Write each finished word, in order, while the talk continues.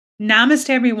Namaste,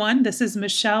 everyone. This is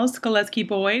Michelle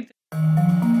Skaletski-Boyd.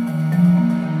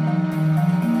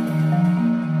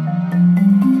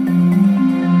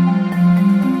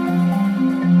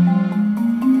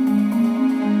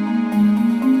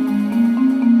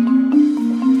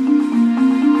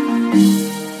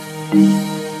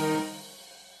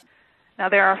 Now,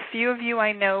 there are a few of you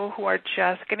I know who are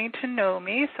just getting to know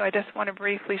me, so I just want to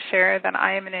briefly share that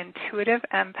I am an intuitive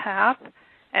empath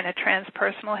and a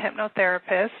transpersonal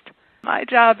hypnotherapist. My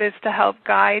job is to help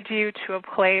guide you to a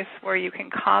place where you can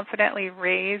confidently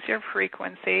raise your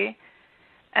frequency,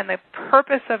 and the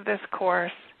purpose of this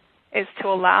course is to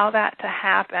allow that to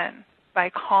happen by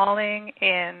calling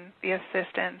in the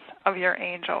assistance of your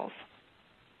angels.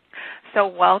 So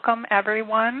welcome,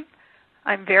 everyone.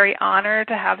 I'm very honored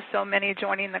to have so many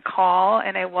joining the call,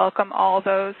 and I welcome all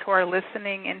those who are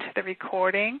listening into the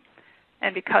recording.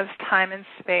 And because time and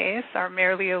space are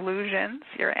merely illusions,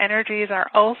 your energies are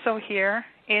also here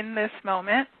in this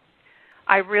moment.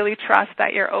 I really trust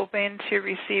that you're open to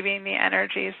receiving the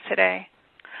energies today.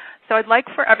 So I'd like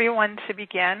for everyone to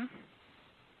begin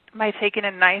by taking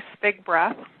a nice big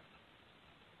breath.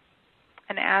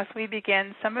 And as we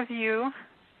begin, some of you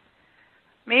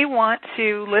may want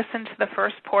to listen to the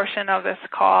first portion of this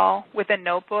call with a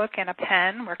notebook and a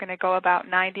pen. We're going to go about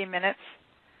 90 minutes.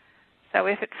 So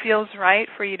if it feels right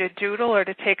for you to doodle or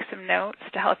to take some notes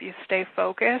to help you stay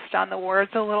focused on the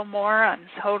words a little more, I'm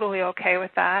totally okay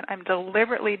with that. I'm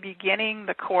deliberately beginning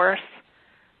the course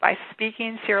by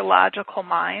speaking to your logical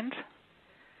mind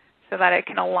so that it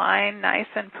can align nice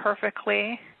and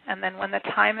perfectly. And then when the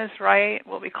time is right,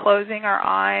 we'll be closing our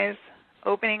eyes,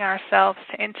 opening ourselves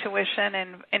to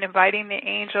intuition and inviting the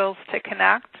angels to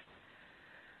connect.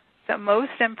 So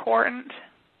most important,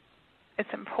 it's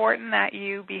important that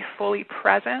you be fully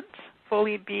present,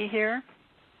 fully be here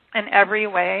in every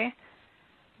way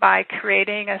by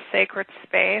creating a sacred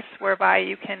space whereby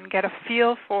you can get a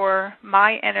feel for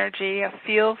my energy, a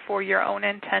feel for your own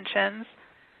intentions,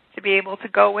 to be able to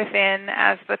go within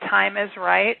as the time is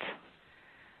right.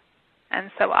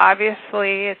 And so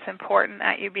obviously it's important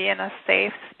that you be in a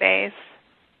safe space,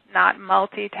 not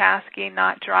multitasking,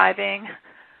 not driving.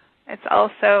 It's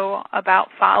also about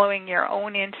following your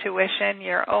own intuition,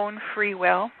 your own free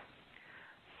will.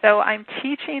 So I'm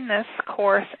teaching this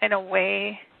course in a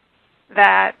way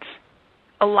that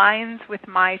aligns with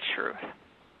my truth.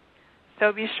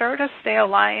 So be sure to stay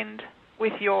aligned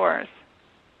with yours.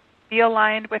 Be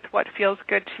aligned with what feels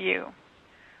good to you.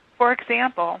 For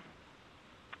example,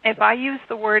 if I use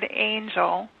the word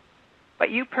angel, but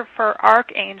you prefer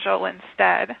archangel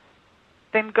instead,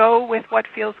 then go with what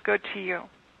feels good to you.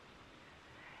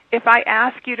 If I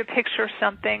ask you to picture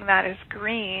something that is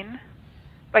green,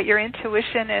 but your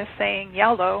intuition is saying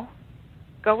yellow,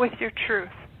 go with your truth.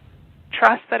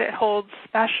 Trust that it holds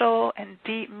special and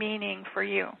deep meaning for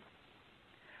you.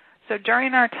 So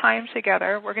during our time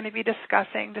together, we're going to be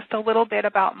discussing just a little bit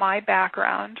about my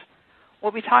background.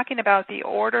 We'll be talking about the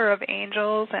order of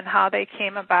angels and how they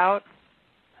came about.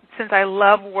 Since I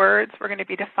love words, we're going to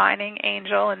be defining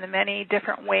angel and the many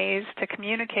different ways to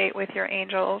communicate with your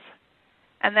angels.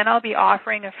 And then I'll be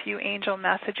offering a few angel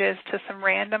messages to some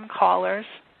random callers,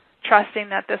 trusting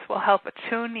that this will help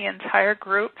attune the entire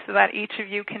group so that each of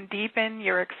you can deepen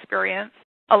your experience,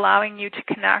 allowing you to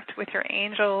connect with your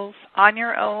angels on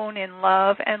your own in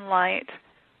love and light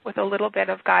with a little bit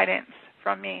of guidance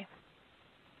from me.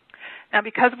 Now,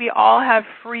 because we all have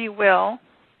free will,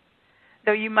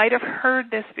 though you might have heard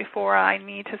this before, I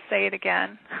need to say it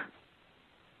again.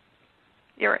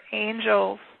 Your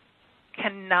angels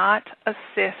cannot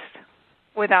assist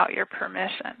without your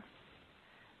permission.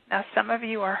 Now, some of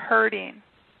you are hurting.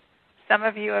 Some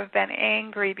of you have been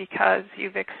angry because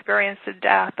you've experienced a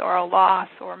death or a loss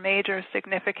or major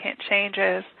significant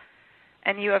changes,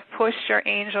 and you have pushed your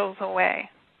angels away.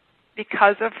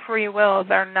 Because of free will,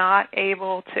 they're not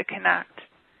able to connect.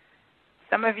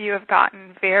 Some of you have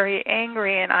gotten very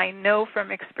angry, and I know from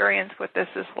experience what this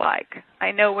is like.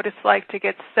 I know what it's like to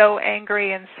get so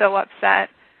angry and so upset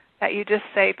that you just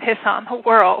say, piss on the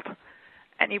world,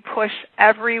 and you push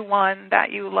everyone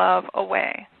that you love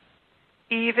away.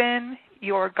 Even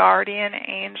your guardian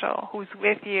angel who's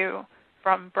with you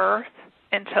from birth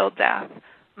until death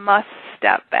must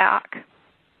step back.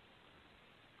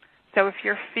 So if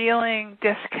you're feeling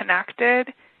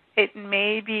disconnected, it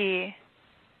may be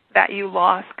that you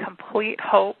lost complete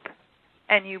hope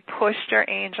and you pushed your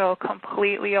angel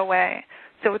completely away.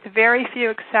 So with very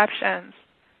few exceptions,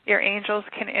 your angels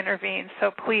can intervene. So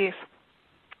please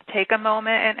take a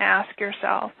moment and ask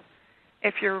yourself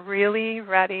if you're really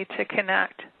ready to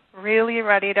connect, really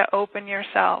ready to open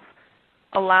yourself.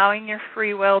 allowing your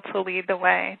free will to lead the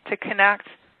way, to connect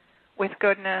with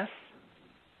goodness,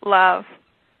 love,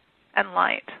 and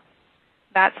light.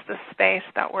 That's the space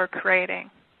that we're creating.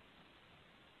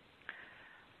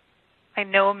 I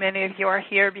know many of you are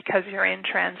here because you're in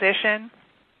transition.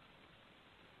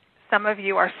 Some of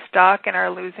you are stuck and are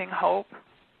losing hope.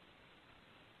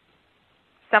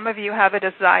 Some of you have a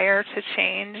desire to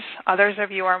change. Others of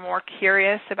you are more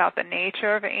curious about the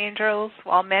nature of angels,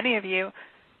 while many of you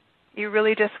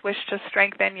really just wish to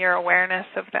strengthen your awareness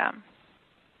of them.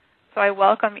 So I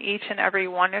welcome each and every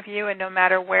one of you, and no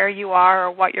matter where you are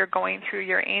or what you're going through,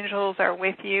 your angels are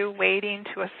with you, waiting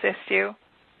to assist you.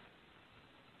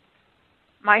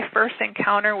 My first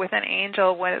encounter with an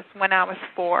angel was when I was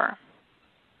 4.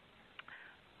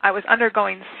 I was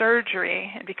undergoing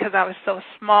surgery, and because I was so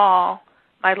small,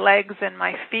 my legs and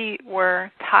my feet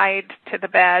were tied to the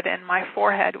bed, and my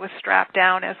forehead was strapped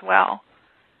down as well.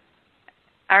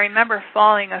 I remember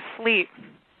falling asleep,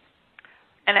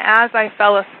 and as I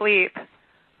fell asleep,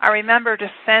 I remember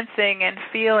just sensing and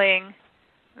feeling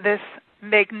this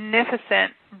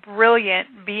magnificent,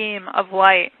 brilliant beam of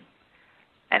light.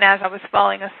 And as I was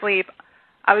falling asleep,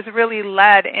 I was really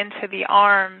led into the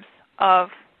arms of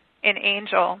an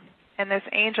angel, and this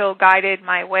angel guided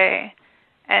my way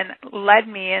and led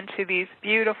me into these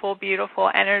beautiful, beautiful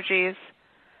energies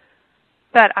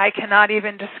that I cannot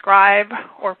even describe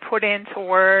or put into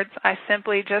words. I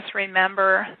simply just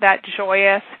remember that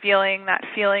joyous feeling, that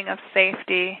feeling of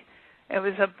safety. It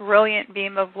was a brilliant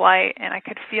beam of light, and I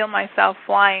could feel myself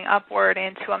flying upward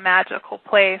into a magical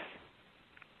place.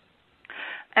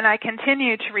 And I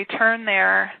continue to return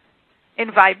there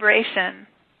in vibration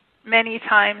many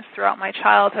times throughout my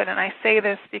childhood, and I say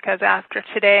this because after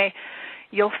today,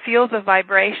 you'll feel the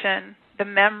vibration, the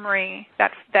memory,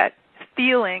 that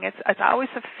feeling. It's always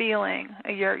a feeling.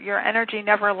 Your energy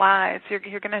never lies.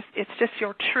 It's just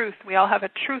your truth. We all have a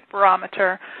truth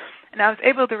barometer, and I was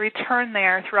able to return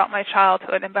there throughout my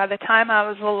childhood. And by the time I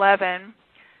was 11,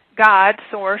 God,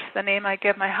 Source, the name I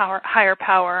give my higher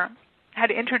power, had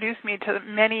introduced me to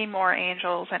many more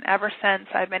angels, and ever since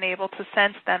I've been able to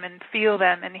sense them and feel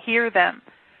them and hear them.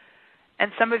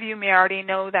 And some of you may already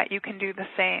know that you can do the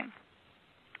same.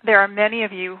 There are many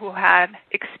of you who had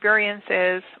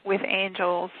experiences with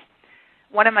angels.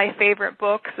 One of my favorite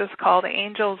books is called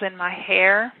Angels in My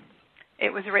Hair.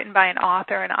 It was written by an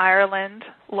author in Ireland,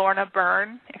 Lorna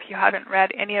Byrne. If you haven't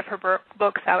read any of her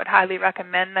books, I would highly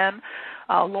recommend them.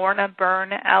 Lorna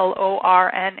Byrne,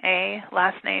 Lorna,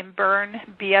 last name Byrne,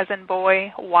 B as in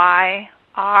boy, Y,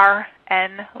 R,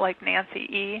 N, like Nancy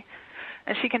E.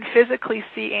 And she can physically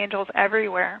see angels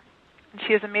everywhere. And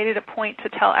she has made it a point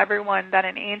to tell everyone that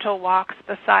an angel walks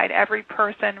beside every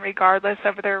person regardless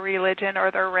of their religion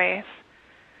or their race.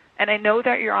 And I know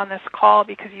that you're on this call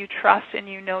because you trust and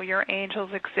you know your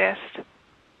angels exist.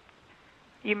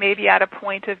 You may be at a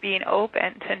point of being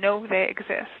open to know they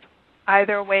exist.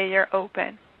 Either way, you're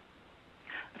open.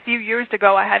 A few years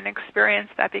ago, I had an experience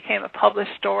that became a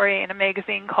published story in a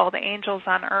magazine called Angels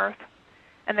on Earth.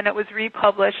 And then it was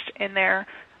republished in their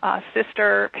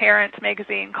sister parent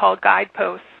magazine called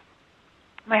Guideposts.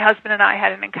 My husband and I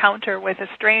had an encounter with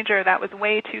a stranger that was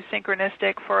way too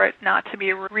synchronistic for it not to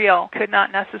be real, could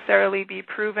not necessarily be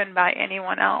proven by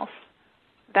anyone else.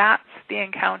 That's the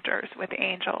encounters with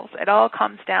angels. It all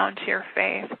comes down to your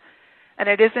faith, and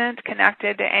it isn't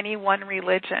connected to any one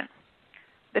religion.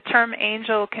 The term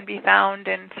angel can be found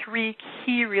in 3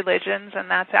 key religions, and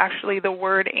that's actually the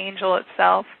word angel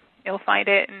itself. You'll find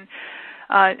it in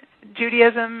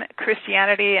Judaism,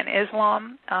 Christianity, and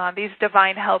Islam. These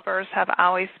divine helpers have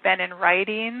always been in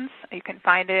writings. You can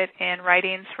find it in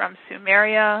writings from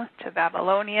Sumeria to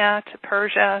Babylonia to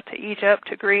Persia to Egypt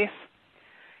to Greece.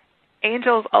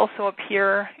 Angels also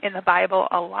appear in the Bible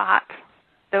a lot.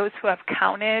 Those who have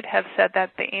counted have said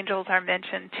that the angels are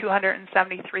mentioned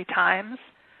 273 times.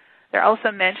 They're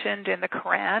also mentioned in the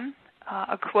Quran.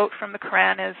 A quote from the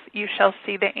Quran is, "You shall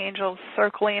see the angels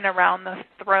circling around the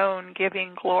throne,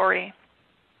 giving glory."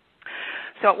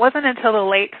 So it wasn't until the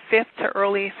late 5th to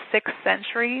early 6th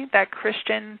century that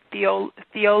Christian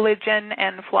theologian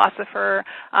and philosopher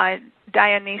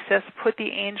Dionysius put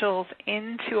the angels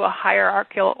into a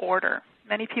hierarchical order.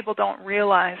 Many people don't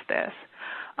realize this,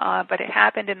 but it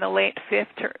happened in the late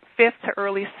 5th to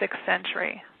early 6th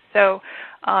century. So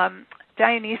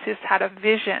Dionysius had a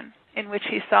vision in which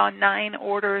he saw 9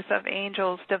 orders of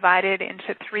angels divided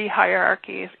into 3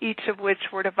 hierarchies, each of which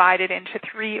were divided into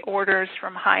 3 orders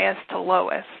from highest to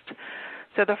lowest.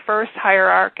 So the first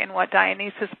hierarchy, in what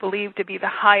Dionysius believed to be the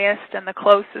highest and the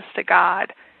closest to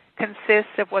God,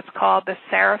 consists of what's called the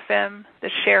seraphim, the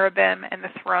cherubim, and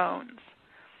the thrones.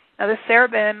 Now the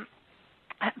cherubim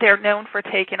They're known for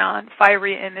taking on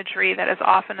fiery imagery that is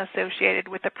often associated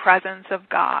with the presence of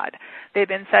God. They've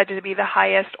been said to be the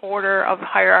highest order of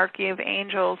hierarchy of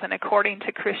angels, and according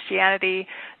to Christianity,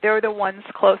 they're the ones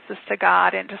closest to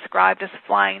God and described as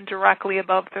flying directly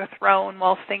above the throne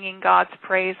while singing God's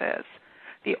praises.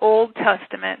 The Old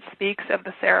Testament speaks of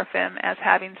the seraphim as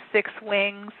having 6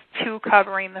 wings, 2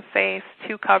 covering the face,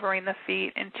 2 covering the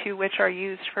feet, and 2 which are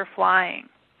used for flying.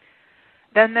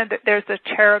 Then there's the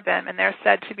cherubim, and they're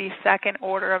said to be second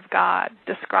order of God,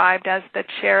 described as the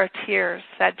charioteers,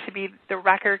 said to be the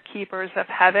record keepers of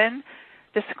heaven,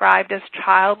 described as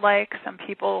childlike. Some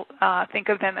people think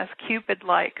of them as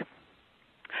Cupid-like.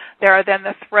 There are then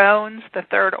the thrones, the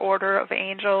third order of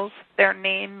angels. Their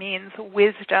name means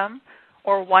wisdom,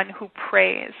 or one who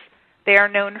prays. They are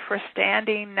known for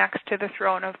standing next to the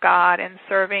throne of God and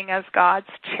serving as God's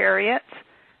chariots.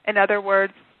 In other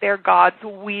words, they're God's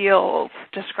wheels,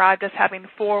 described as having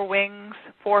 4 wings,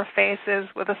 4 faces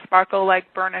with a sparkle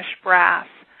like burnished brass.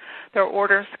 Their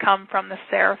orders come from the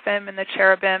seraphim and the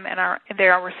cherubim, and they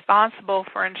are responsible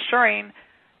for ensuring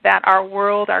that our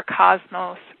world, our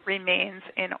cosmos, remains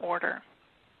in order.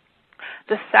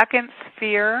 The second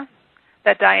sphere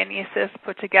that Dionysus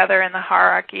put together in the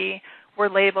hierarchy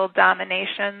were labeled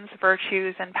dominations,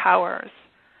 virtues, and powers.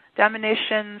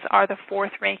 Dominations are the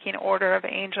 4th-ranking order of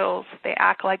angels. They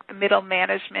act like the middle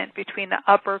management between the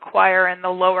upper choir and the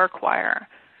lower choir.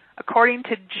 According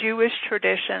to Jewish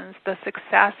traditions, the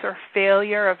success or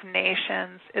failure of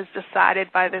nations is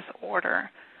decided by this order.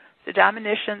 The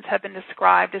dominations have been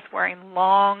described as wearing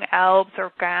long albs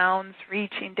or gowns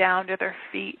reaching down to their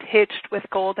feet, hitched with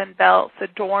golden belts,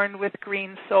 adorned with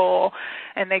green soul,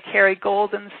 and they carry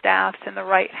golden staffs in the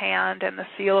right hand and the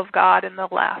seal of God in the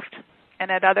left. And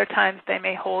at other times they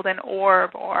may hold an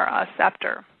orb or a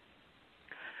scepter.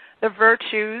 The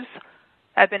virtues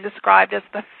have been described as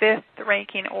the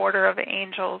 5th-ranking order of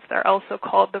angels. They're also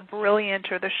called the brilliant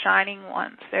or the shining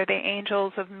ones. They're the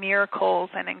angels of miracles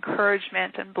and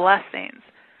encouragement and blessings.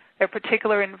 They're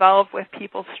particularly involved with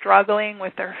people struggling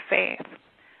with their faith.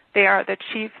 They are the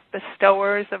chief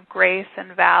bestowers of grace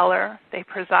and valor. They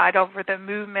preside over the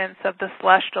movements of the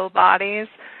celestial bodies,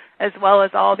 as well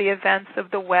as all the events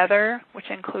of the weather, which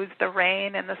includes the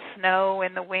rain and the snow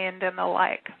and the wind and the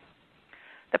like.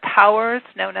 The powers,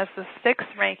 known as the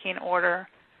 6th-ranking order,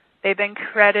 they've been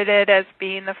credited as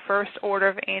being the first order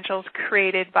of angels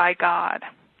created by God.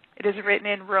 It is written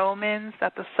in Romans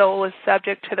that the soul is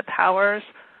subject to the powers,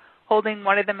 holding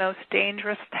one of the most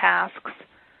dangerous tasks.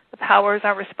 The powers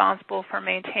are responsible for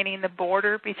maintaining the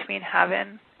border between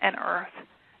heaven and earth.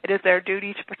 It is their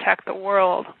duty to protect the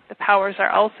world. The powers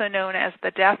are also known as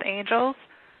the death angels,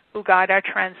 who guide our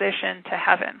transition to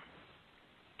heaven.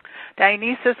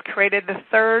 Dionysus created the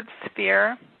 3rd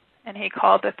sphere, and he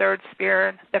called the 3rd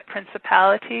sphere the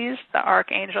principalities, the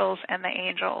archangels, and the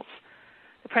angels.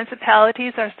 The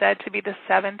principalities are said to be the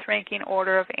 7th-ranking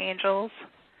order of angels.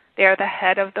 They are the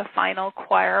head of the final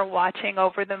choir, watching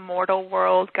over the mortal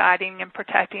world, guiding and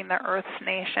protecting the earth's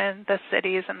nation, the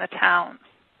cities, and the towns.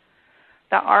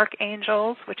 The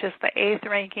archangels, which is the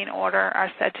 8th-ranking order,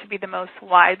 are said to be the most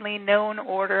widely known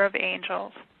order of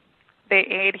angels. They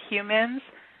aid humans.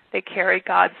 They carry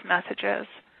God's messages.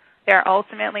 They are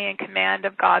ultimately in command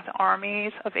of God's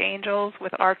armies of angels,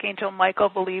 with Archangel Michael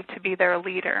believed to be their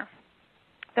leader.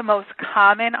 The most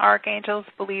common archangels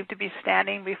believed to be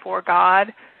standing before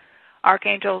God: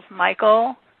 Archangels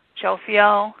Michael,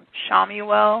 Jophiel,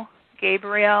 Shamuel,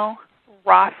 Gabriel,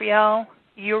 Raphael,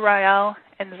 Uriel,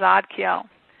 and Zadkiel.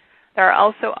 There are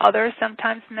also others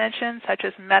sometimes mentioned, such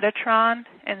as Metatron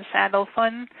and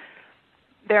Sandalphon.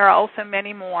 There are also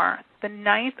many more. The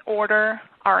 9th order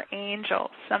are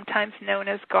angels, sometimes known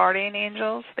as guardian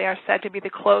angels. They are said to be the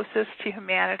closest to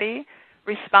humanity,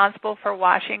 responsible for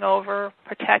watching over,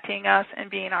 protecting us,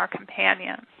 and being our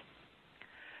companions.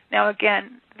 Now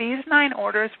again, these 9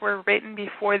 orders were written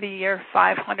before the year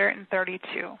 532.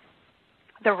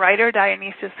 The writer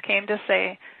Dionysius came to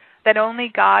say that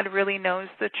only God really knows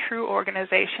the true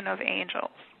organization of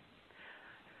angels.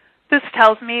 This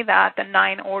tells me that the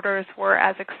 9 orders were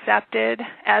as accepted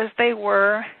as they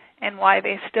were, and why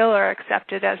they still are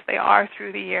accepted as they are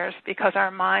through the years, because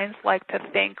our minds like to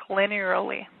think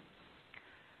linearly.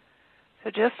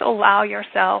 So just allow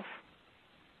yourself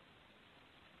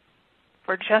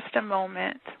for just a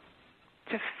moment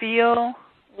to feel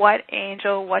what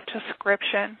angel, what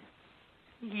description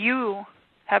you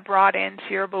have brought into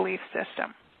your belief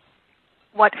system.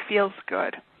 What feels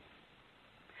good?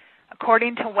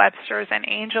 According to Webster's, an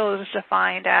angel is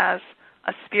defined as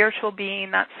a spiritual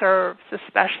being that serves,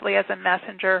 especially as a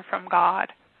messenger from God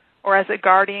or as a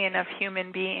guardian of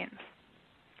human beings.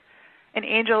 An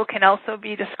angel can also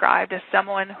be described as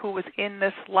someone who was in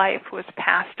this life, who was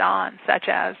passed on, such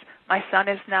as, my son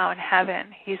is now in heaven,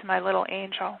 he's my little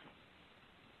angel.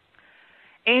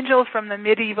 Angel, from the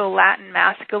medieval Latin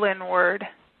masculine word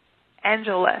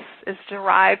angelus, is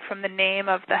derived from the name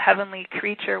of the heavenly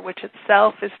creature, which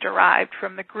itself is derived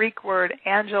from the Greek word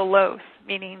angelos,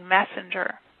 meaning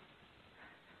messenger.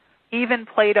 Even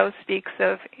Plato speaks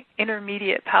of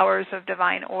intermediate powers of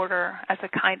divine order as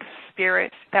a kind of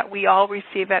spirit that we all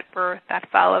receive at birth that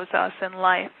follows us in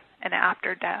life and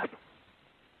after death.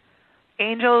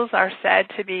 Angels are said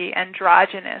to be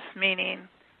androgynous, meaning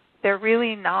they're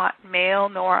really not male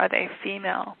nor are they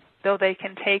female, though they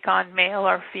can take on male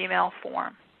or female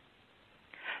form.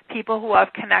 People who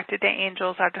have connected to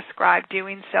angels are described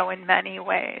doing so in many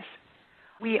ways.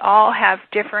 We all have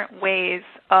different ways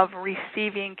of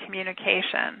receiving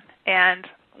communication, and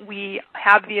we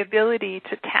have the ability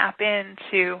to tap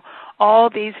into all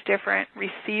these different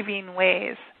receiving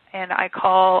ways, and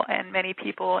and many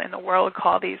people in the world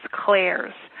call these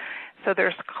clairs. So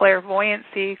there's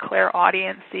clairvoyancy,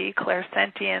 clairaudiency,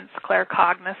 clairsentience,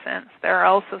 claircognizance. There are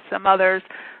also some others,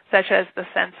 such as the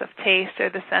sense of taste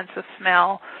or the sense of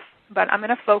smell. But I'm going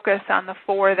to focus on the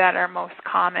 4 that are most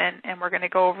common, and we're going to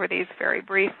go over these very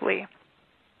briefly.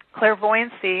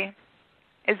 Clairvoyancy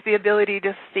is the ability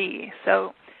to see.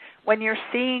 So when you're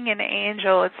seeing an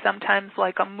angel, it's sometimes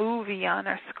like a movie on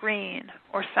a screen,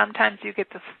 or sometimes you get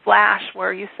this flash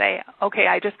where you say, okay,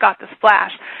 I just got this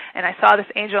flash, and I saw this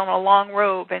angel in a long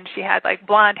robe, and she had like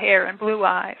blonde hair and blue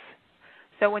eyes.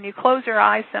 So when you close your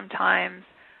eyes sometimes,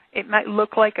 it might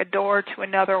look like a door to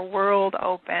another world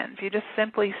opens. You just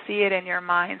simply see it in your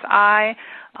mind's eye.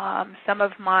 Some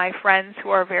of my friends who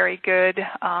are very good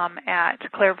at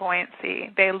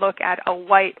clairvoyancy, they look at a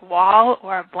white wall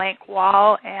or a blank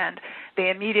wall, and they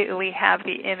immediately have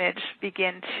the image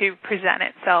begin to present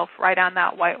itself right on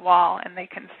that white wall, and they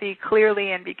can see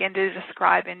clearly and begin to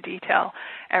describe in detail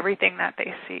everything that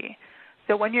they see.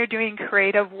 So when you're doing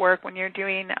creative work, when you're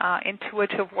doing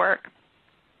intuitive work,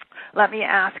 let me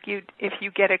ask you if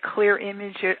you get a clear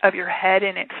image of your head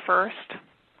in it first,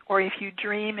 or if you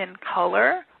dream in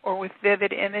color or with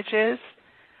vivid images.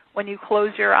 When you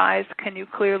close your eyes, can you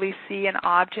clearly see an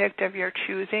object of your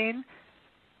choosing?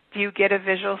 Do you get a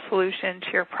visual solution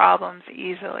to your problems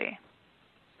easily?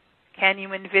 Can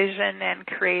you envision and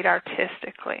create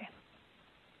artistically?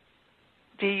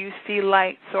 Do you see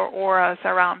lights or auras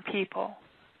around people,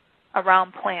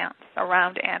 around plants,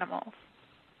 around animals?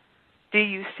 Do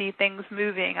you see things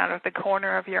moving out of the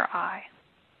corner of your eye?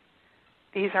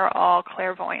 These are all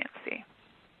clairvoyancy.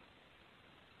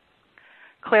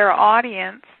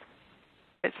 Clairaudience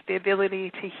is the ability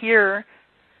to hear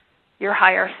your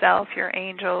higher self, your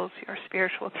angels, your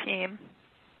spiritual team.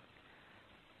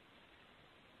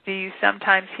 Do you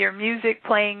sometimes hear music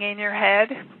playing in your head,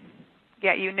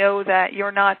 yet you know that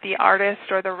you're not the artist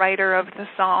or the writer of the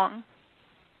song?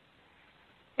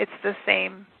 It's the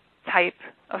same type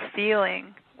of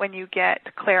feeling when you get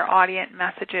clairaudient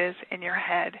messages in your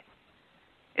head.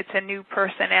 It's a new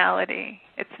personality.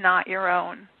 It's not your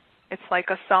own. It's like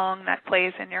a song that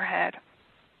plays in your head.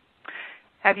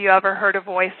 Have you ever heard a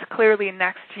voice clearly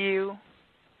next to you,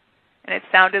 and it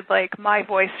sounded like my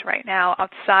voice right now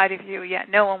outside of you, yet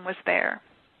no one was there?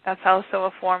 That's also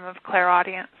a form of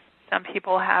clairaudience. Some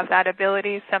people have that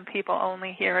ability. Some people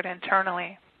only hear it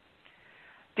internally.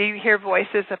 Do you hear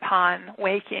voices upon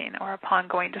waking or upon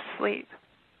going to sleep?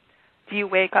 Do you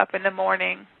wake up in the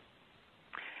morning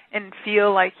and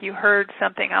feel like you heard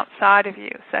something outside of you,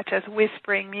 such as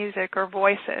whispering music or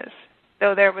voices,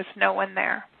 though there was no one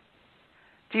there?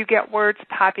 Do you get words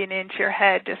popping into your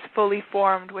head just fully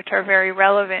formed, which are very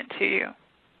relevant to you?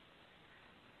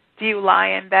 Do you lie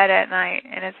in bed at night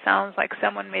and it sounds like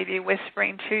someone may be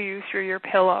whispering to you through your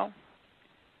pillow?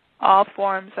 All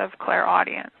forms of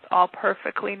clairaudience, all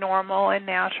perfectly normal and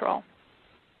natural.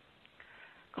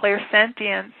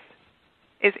 Clairsentience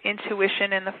is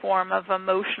intuition in the form of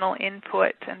emotional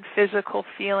input and physical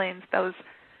feelings, those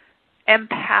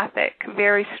empathic,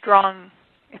 very strong.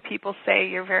 If people say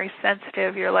you're very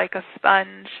sensitive, you're like a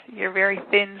sponge, you're very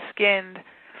thin-skinned,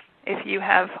 if you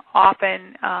have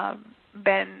often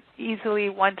been easily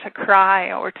one to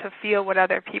cry or to feel what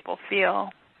other people feel,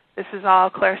 this is all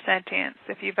clairsentience.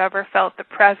 If you've ever felt the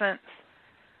presence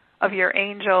of your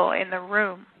angel in the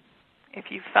room, if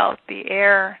you felt the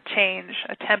air change,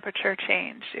 a temperature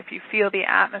change, if you feel the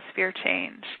atmosphere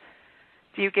change,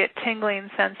 do you get tingling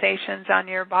sensations on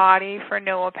your body for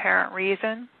no apparent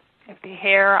reason? If the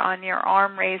hair on your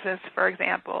arm raises, for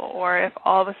example, or if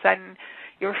all of a sudden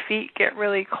your feet get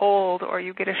really cold or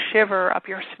you get a shiver up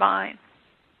your spine.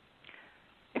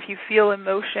 if you feel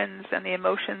emotions and the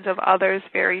emotions of others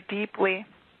very deeply,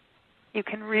 you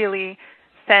can really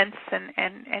sense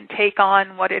and take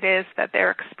on what it is that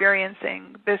they're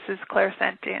experiencing. This is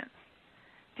clairsentience.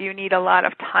 Do you need a lot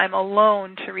of time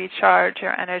alone to recharge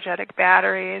your energetic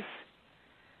batteries?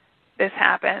 This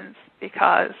happens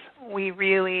because we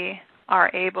really are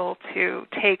able to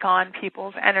take on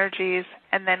people's energies,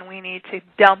 and then we need to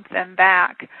dump them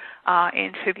back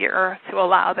into the earth to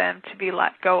allow them to be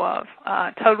let go of.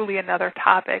 Totally another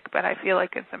topic, but I feel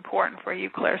like it's important for you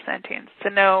clairsentients to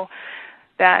know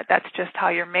that that's just how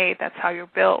you're made, that's how you're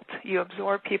built. You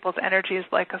absorb people's energies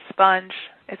like a sponge.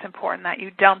 It's important that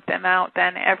you dump them out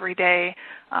then every day.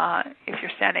 If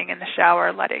you're standing in the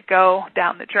shower, let it go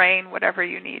down the drain, whatever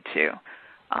you need to.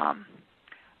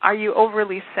 Are you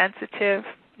overly sensitive?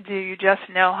 Do you just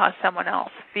know how someone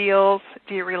else feels?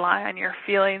 Do you rely on your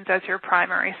feelings as your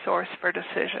primary source for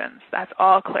decisions? That's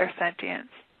all clairsentience.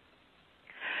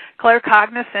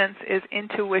 Claircognizance is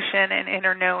intuition and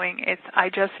inner knowing. It's I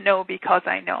just know because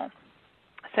I know.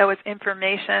 So it's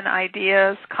information,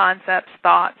 ideas, concepts,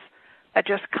 thoughts that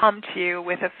just come to you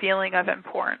with a feeling of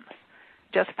importance.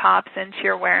 Just pops into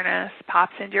your awareness,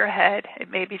 pops into your head.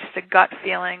 It may be just a gut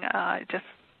feeling, just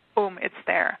boom, it's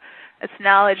there. It's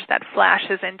knowledge that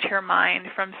flashes into your mind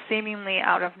from seemingly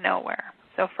out of nowhere.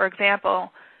 So, for example,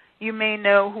 you may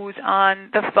know who's on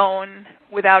the phone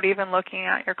without even looking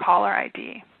at your caller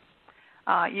ID.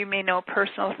 You may know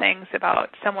personal things about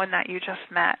someone that you just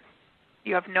met.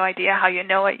 You have no idea how you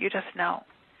know it, you just know.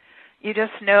 You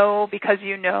just know because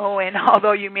you know, and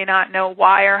although you may not know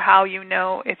why or how you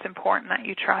know, it's important that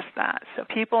you trust that. So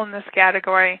people in this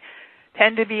category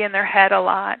tend to be in their head a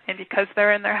lot, and because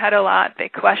they're in their head a lot, they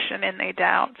question and they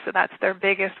doubt. So that's their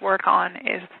biggest work on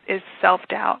is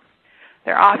self-doubt.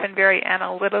 They're often very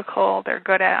analytical. They're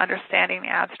good at understanding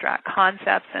abstract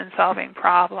concepts and solving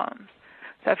problems.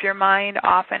 So if your mind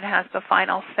often has the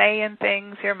final say in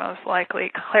things, you're most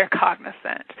likely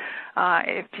claircognizant.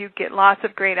 If you get lots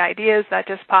of great ideas that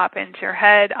just pop into your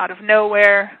head out of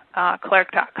nowhere,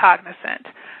 claircognizant.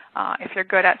 If you're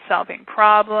good at solving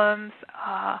problems,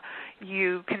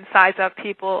 you can size up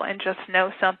people and just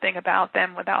know something about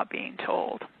them without being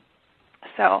told.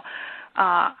 So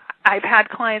I've had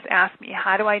clients ask me,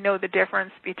 how do I know the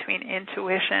difference between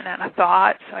intuition and a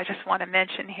thought? So I just want to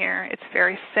mention here, it's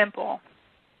very simple.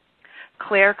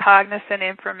 Claircognizant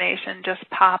information just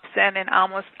pops in and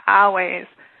almost always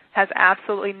has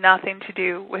absolutely nothing to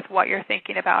do with what you're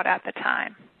thinking about at the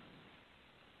time.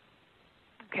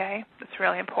 Okay? That's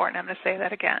really important. I'm going to say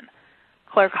that again.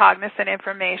 Claircognizant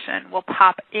information will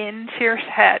pop into your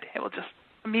head. It will just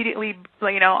immediately,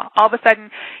 all of a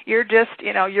sudden you're just,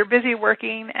 you're busy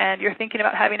working and you're thinking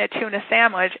about having a tuna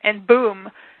sandwich, and boom,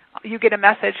 you get a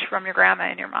message from your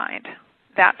grandma in your mind.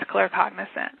 That's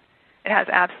claircognizant. It has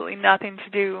absolutely nothing to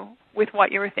do with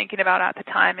what you were thinking about at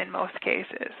the time in most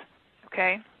cases.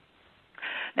 Okay?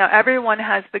 Now, everyone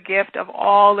has the gift of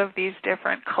all of these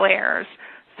different clairs.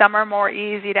 Some are more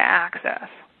easy to access.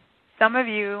 Some of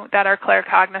you that are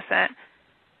claircognizant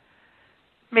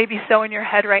may be so in your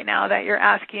head right now that you're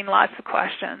asking lots of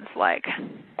questions like,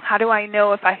 how do I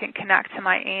know if I can connect to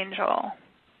my angel?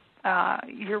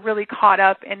 You're really caught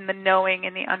up in the knowing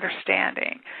and the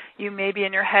understanding. You may be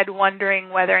in your head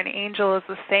wondering whether an angel is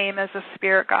the same as a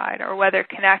spirit guide, or whether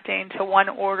connecting to one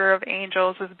order of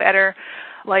angels is better.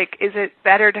 Like, is it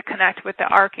better to connect with the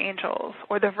archangels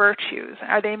or the virtues?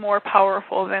 Are they more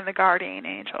powerful than the guardian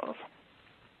angels?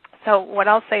 So what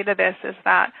I'll say to this is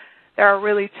that there are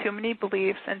really too many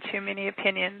beliefs and too many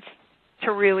opinions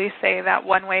to really say that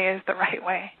one way is the right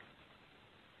way.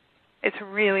 It's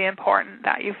really important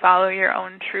that you follow your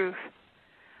own truth.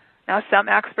 Now, some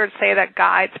experts say that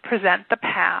guides present the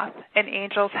path and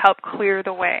angels help clear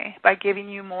the way by giving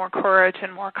you more courage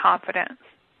and more confidence.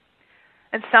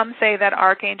 And some say that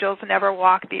archangels never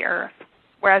walk the earth,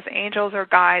 whereas angels or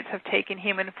guides have taken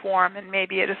human form and may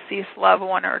be a deceased loved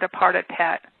one or a departed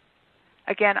pet.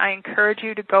 Again, I encourage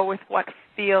you to go with what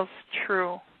feels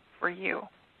true for you.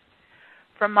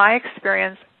 From my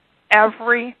experience,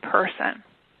 every person,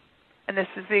 and this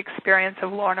is the experience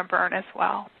of Lorna Byrne as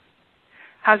well,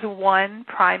 has one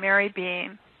primary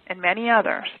being, and many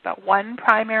others, but one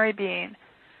primary being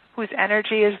whose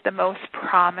energy is the most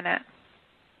prominent.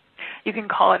 You can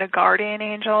call it a guardian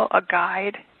angel, a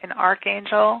guide, an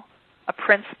archangel, a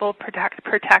principal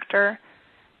protector.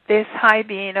 This high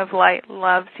being of light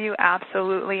loves you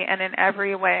absolutely and in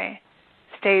every way,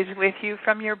 stays with you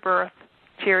from your birth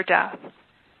to your death.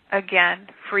 Again,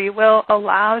 free will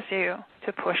allows you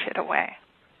to push it away.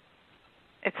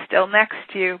 It's still next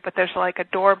to you, but there's like a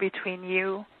door between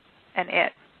you and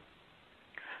it.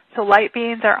 So light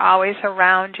beings are always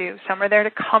around you. Some are there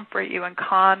to comfort you and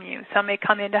calm you. Some may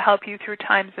come in to help you through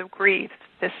times of grief,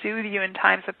 to soothe you in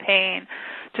times of pain,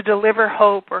 to deliver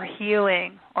hope or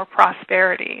healing or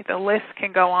prosperity. The list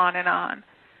can go on and on.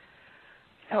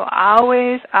 So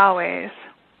always, always,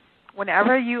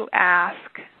 whenever you ask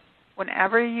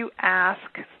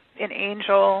an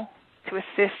angel to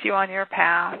assist you on your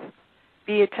path,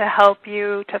 be it to help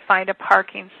you to find a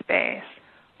parking space,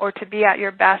 or to be at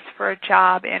your best for a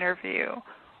job interview,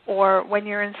 or when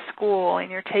you're in school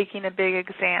and you're taking a big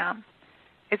exam,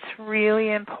 it's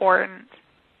really important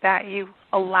that you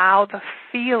allow the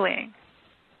feeling,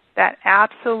 that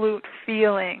absolute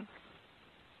feeling,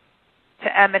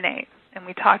 to emanate. And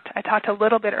I talked a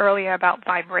little bit earlier about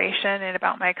vibration and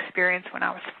about my experience when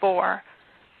I was 4.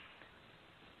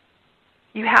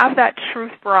 You have that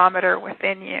truth barometer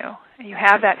within you. You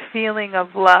have that feeling of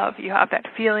love. You have that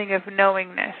feeling of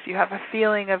knowingness. You have a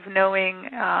feeling of knowing,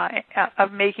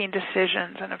 of making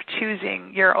decisions and of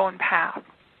choosing your own path.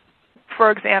 For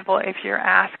example, if you're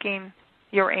asking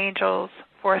your angels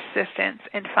for assistance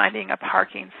in finding a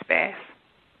parking space,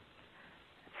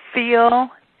 feel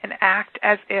and act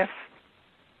as if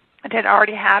it had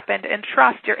already happened, and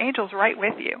trust your angels right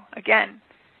with you. Again,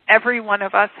 every one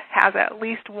of us has at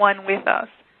least one with us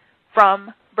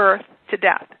from birth to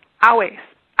death. Always,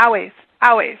 always,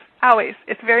 always, always.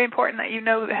 It's very important that you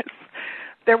know this.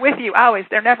 They're with you always.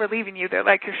 They're never leaving you. They're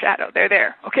like your shadow. They're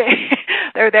there, okay?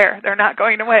 They're there. They're not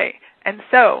going away. And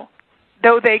so,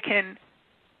 though they can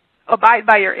abide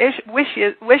by your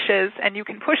wishes and you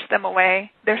can push them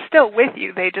away, they're still with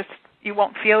you. You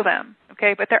won't feel them,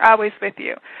 okay? But they're always with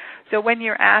you. So when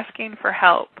you're asking for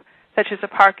help, such as a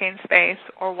parking space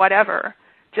or whatever,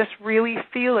 just really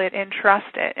feel it and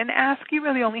trust it. And ask, you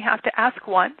really only have to ask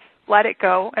once. Let it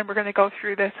go, and we're going to go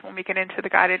through this when we get into the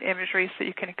guided imagery so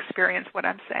you can experience what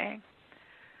I'm saying.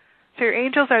 So your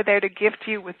angels are there to gift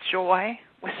you with joy,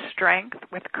 with strength,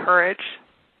 with courage.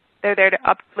 They're there to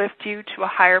uplift you to a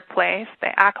higher place.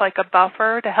 They act like a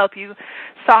buffer to help you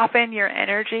soften your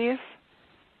energies.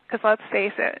 Because let's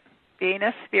face it, being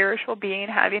a spiritual being,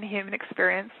 having a human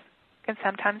experience, can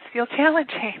sometimes feel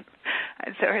challenging.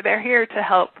 And so they're here to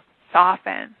help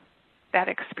soften that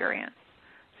experience.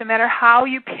 So no matter how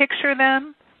you picture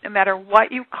them, no matter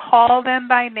what you call them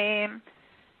by name,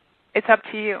 it's up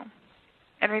to you.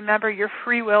 And remember, your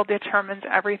free will determines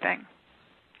everything.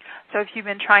 So if you've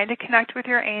been trying to connect with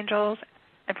your angels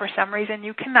and for some reason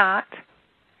you cannot,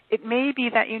 it may be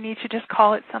that you need to just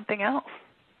call it something else.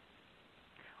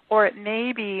 Or it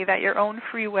may be that your own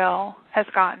free will has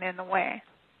gotten in the way.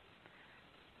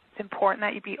 It's important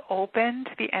that you be open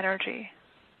to the energy,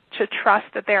 to trust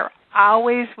that they're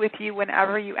always with you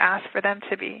whenever you ask for them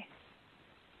to be.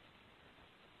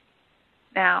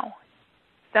 Now,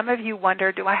 some of you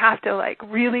wonder, do I have to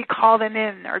really call them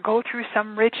in or go through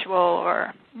some ritual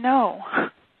or no.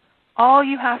 All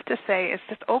you have to say is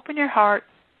just open your heart,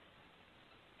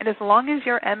 and as long as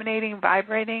you're emanating,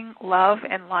 vibrating love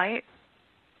and light,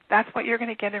 that's what you're going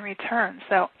to get in return.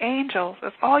 So angels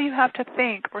is all you have to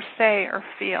think or say or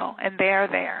feel, and they are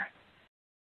there.